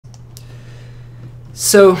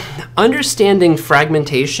So understanding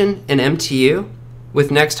fragmentation in MTU with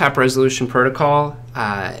Next Hop Resolution Protocol,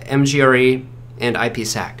 MGRE, and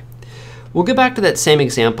IPsec. We'll go back to that same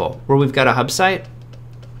example where we've got a hub site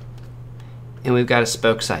and we've got a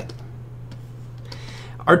spoke site.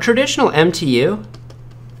 Our traditional MTU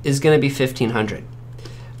is going to be 1500.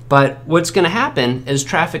 But what's going to happen as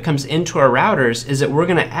traffic comes into our routers is that we're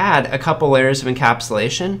going to add a couple layers of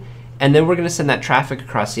encapsulation, and then we're going to send that traffic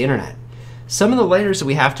across the internet. Some of the layers that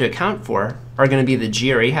we have to account for are going to be the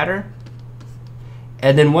GRE header.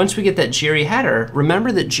 And then once we get that GRE header,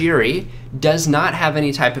 remember that GRE does not have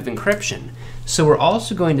any type of encryption. So we're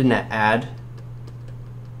also going to add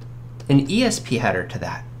an ESP header to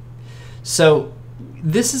that. So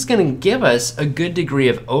this is going to give us a good degree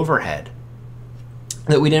of overhead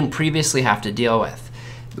that we didn't previously have to deal with.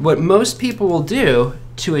 What most people will do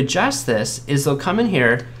to adjust this is they'll come in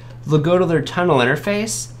here, they'll go to their tunnel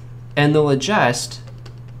interface, and they'll adjust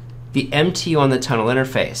the MTU on the tunnel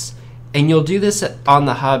interface. And you'll do this on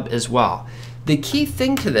the hub as well. The key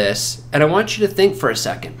thing to this, and I want you to think for a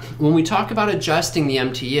second, when we talk about adjusting the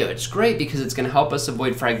MTU, it's great because it's going to help us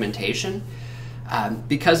avoid fragmentation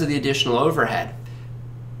because of the additional overhead.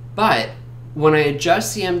 But when I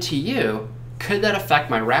adjust the MTU, could that affect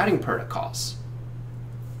my routing protocols?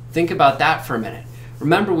 Think about that for a minute.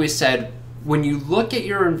 Remember, we said when you look at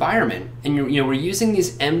your environment and we're using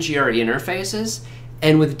these MGRE interfaces,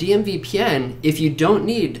 and with DMVPN, if you don't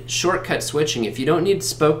need shortcut switching, if you don't need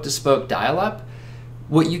spoke-to-spoke dial-up,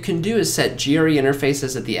 what you can do is set GRE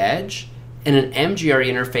interfaces at the edge and an MGRE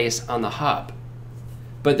interface on the hub.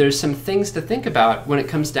 But there's some things to think about when it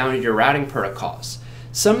comes down to your routing protocols.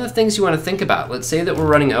 Some of the things you want to think about, let's say that we're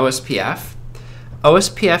running OSPF.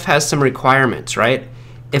 OSPF has some requirements, right?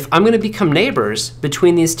 If I'm going to become neighbors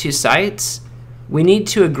between these two sites, we need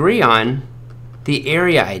to agree on the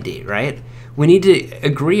area ID, right? We need to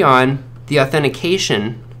agree on the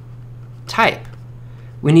authentication type.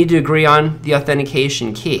 We need to agree on the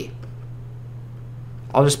authentication key.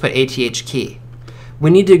 I'll just put ATH key. We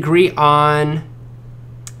need to agree on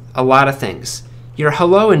a lot of things. Your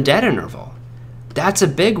hello and dead interval, that's a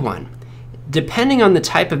big one. Depending on the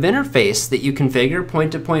type of interface that you configure,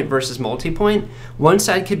 point-to-point versus multi-point, one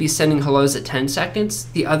side could be sending hellos at 10 seconds,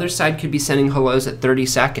 the other side could be sending hellos at 30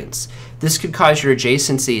 seconds. This could cause your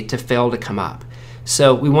adjacency to fail to come up.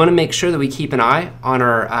 So we want to make sure that we keep an eye on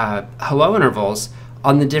our hello intervals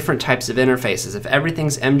on the different types of interfaces. If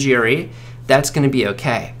everything's MGRE, that's going to be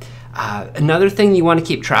okay. Another thing you want to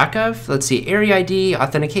keep track of, let's see, area ID,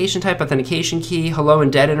 authentication type, authentication key, hello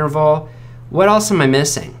and dead interval. What else am I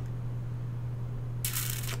missing?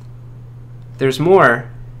 There's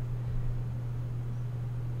more.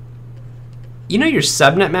 You know your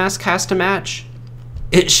subnet mask has to match?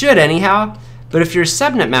 It should anyhow, but if your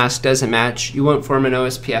subnet mask doesn't match, you won't form an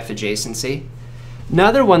OSPF adjacency.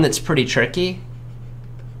 Another one that's pretty tricky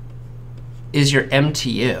is your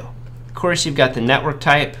MTU. Of course, you've got the network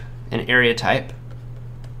type and area type.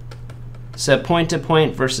 So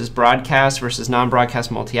point-to-point versus broadcast versus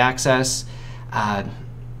non-broadcast multi-access.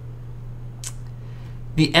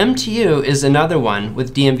 The MTU is another one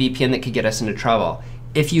with DMVPN that could get us into trouble.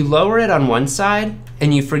 If you lower it on one side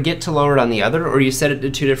and you forget to lower it on the other, or you set it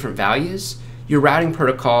to two different values, your routing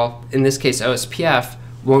protocol, in this case OSPF,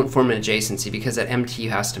 won't form an adjacency because that MTU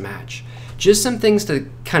has to match. Just some things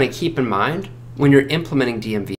to kind of keep in mind when you're implementing DMV.